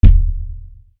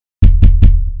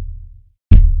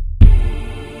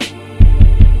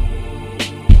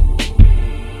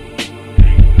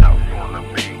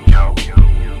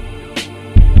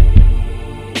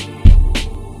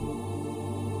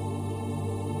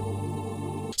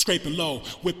Scraping low,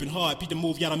 whipping hard, beat the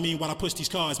move, yeah I mean while I push these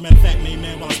cards. Matter of fact, main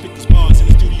man, while I spit these bars in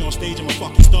the studio on stage, I'm a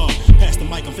fucking star. Pass the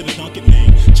mic, I'm finna dunk it,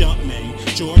 man. Jump, man,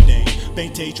 Jordan,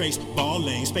 Bante, Trace, ball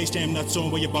lane, Space Jam nuts on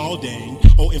where you balding.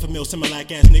 Old infamil,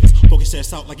 similar-like ass niggas, focus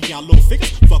ass out like he got little figures.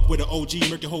 Fuck with the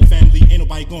OG, murk your whole family, ain't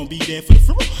nobody gonna be there for the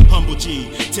funeral. Humble G,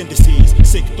 tendencies,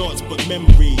 sick thoughts but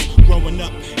memories. Growing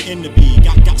up in the B,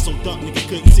 got so dark nigga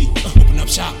couldn't see. Open up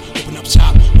shop, open up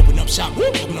shop, open up shop,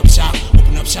 open up shop,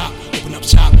 open up shop, open up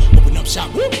shop, open up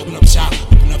shop, open up shop,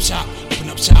 open up shop,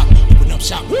 open up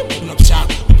shop, open up shop,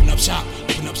 open up shop,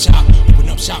 open up shop, open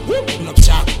up shop, open up shop, open up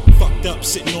shop. Fucked up,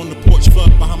 sitting on the porch, fuck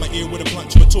behind my ear with a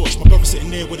blunt to a torch. My brother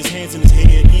sitting there with his hands in his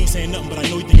head. He ain't saying nothing, but I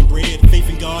know he thinking bread. Faith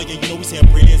in God, yeah, you know we say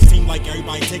prayers. Seem like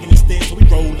everybody taking it stead, so we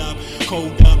roll up,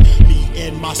 cold up, me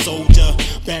and my soldier.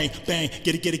 Bang, bang,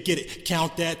 get it,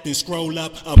 count that, then scroll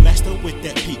up. A master with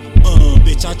that peak.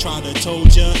 Bitch, I tried to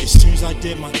told ya. As soon as I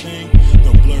did my thing,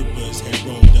 the blurbers had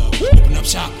rolled up. Open up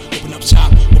shop, open up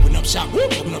shop, open up shop,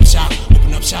 open up shop,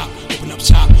 open up shop, open up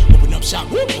shop, open up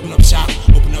shop, open up shop,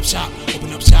 open up shop,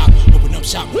 open up shop, open up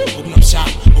shop, open up shop,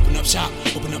 open up shop,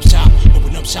 open up shop,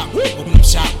 open up shop, open up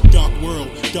shop. Dark world,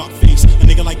 dark face. A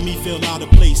nigga like me feel out of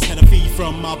place. Had a feed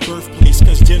from my birthplace,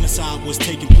 cause genocide was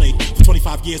taking place. For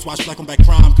 25 years, watched black on black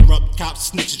crime, corrupt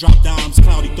cops, snitches, drop dimes,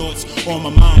 cloudy thoughts on my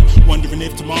mind. Wondering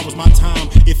if tomorrow's my time.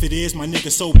 If it is, my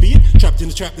nigga, so be it. Trapped in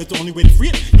the trap, that's the only way to free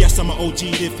it. Yes, I'm an OG,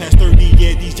 live past 30.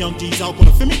 Yeah, these young G's out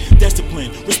gonna feel me.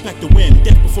 Discipline, respect the win.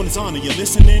 Death before dishonor, you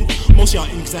listening? Most y'all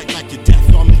inexact like your death.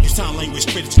 Y'all make you sound language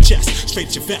straight at your chest, straight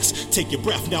at your vest. Take your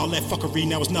breath, now let fuckery,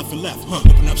 now there's nothing left.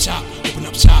 Open up shop, open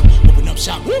up shop, open up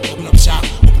shop, open up shop,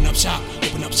 open up shop,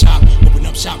 open up shop, open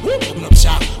up shop, open up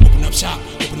shop, open up shop,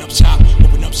 open up shop,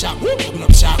 open up shop, open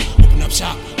up shop, open up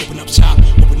shop, open up shop,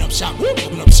 open up shop,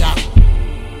 open up shop.